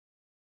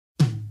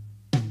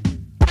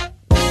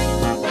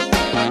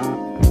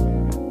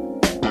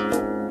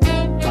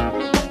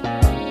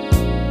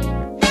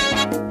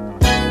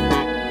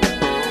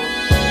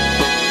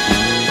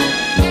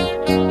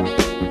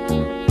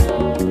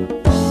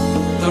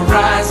The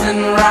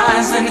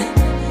rising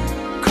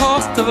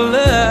cost of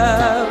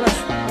love.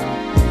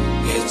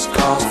 It's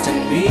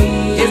costing me.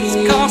 It's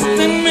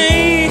costing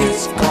me.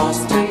 It's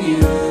costing you.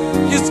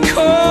 It's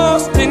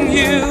costing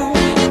you.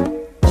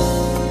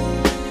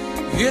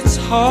 It's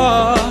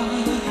hard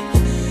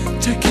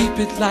to keep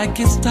it like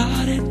it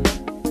started.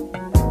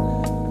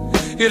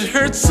 It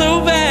hurts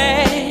so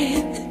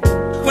bad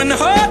when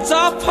hearts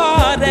are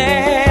parted.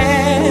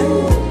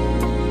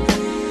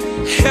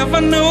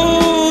 Heaven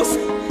knows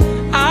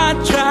I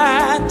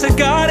tried to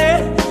guard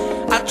it.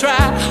 I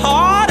tried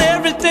hard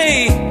every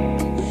day.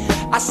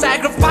 I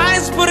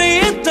sacrifice, but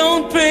it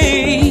don't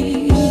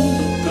pay.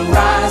 The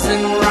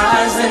rising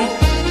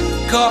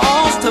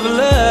cost of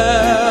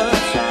love.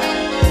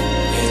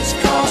 It's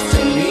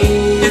costing me.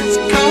 It's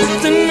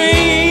costing me.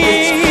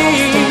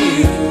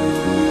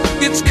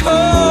 It's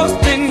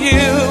costing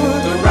you.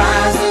 The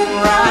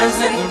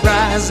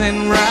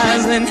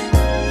rising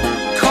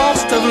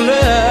cost of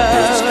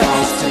love. It's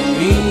costing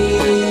me.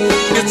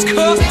 It's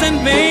costing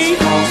me. It's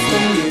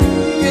costing you.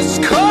 It's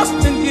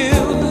costing you.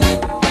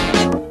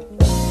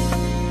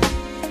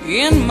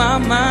 In my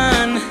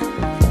mind,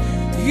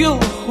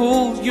 you'll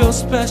hold your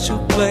special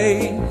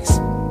place.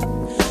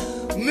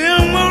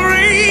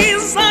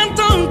 Memories I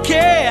don't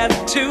care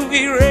to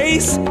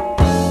erase.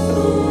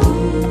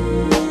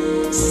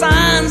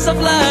 Signs of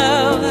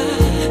love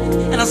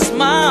and a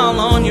smile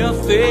on your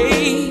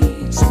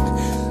face.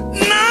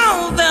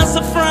 Now there's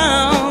a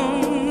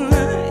frown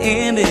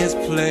in its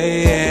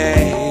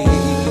place.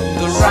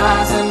 The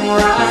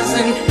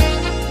rising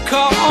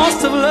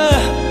cost of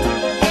love.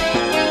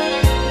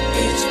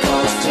 It's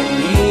costing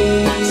me.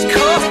 It's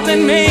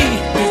costing me.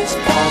 It's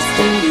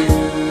costing you.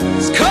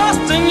 It's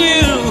costing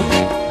you.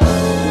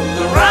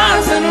 The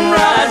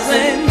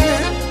rising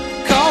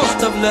cost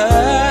of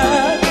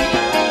love.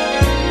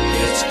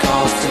 It's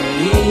costing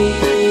me.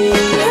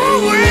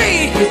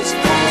 Ooh-wee. It's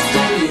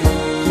costing you.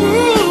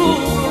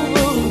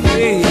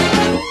 Ooh-wee.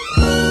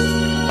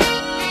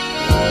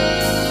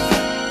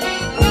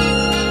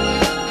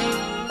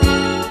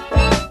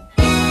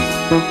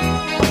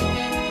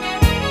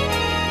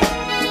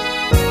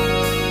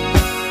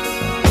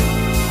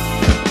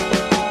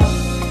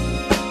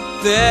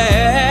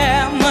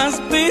 There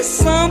must be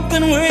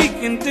something we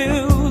can do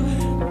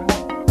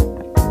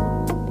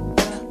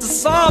to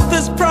solve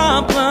this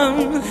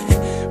problem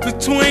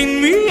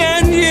between me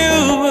and you.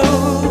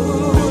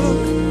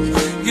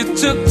 You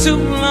took too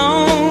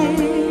long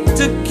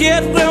to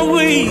get where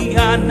we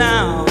are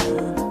now,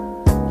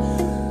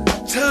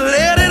 to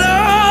let it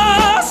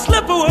all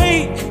slip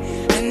away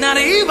and not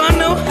even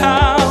know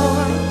how.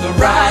 The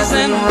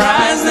rising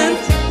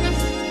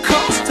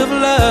cost of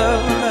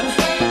love.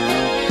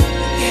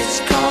 It's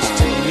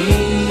costing me.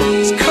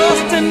 It's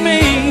costing me.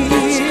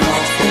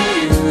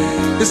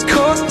 It's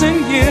costing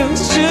you,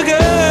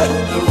 sugar.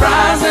 The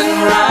rising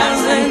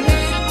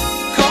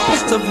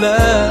cost of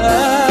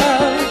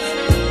love.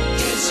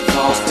 It's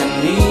costing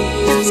me.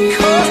 It's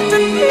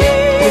costing me.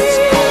 It's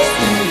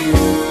costing you.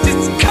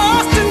 It's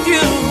costing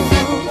you,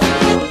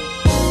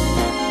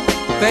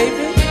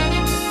 baby.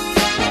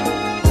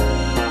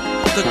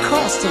 The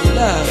cost of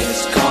love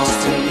is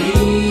costing me.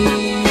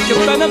 You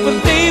better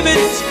believe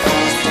it.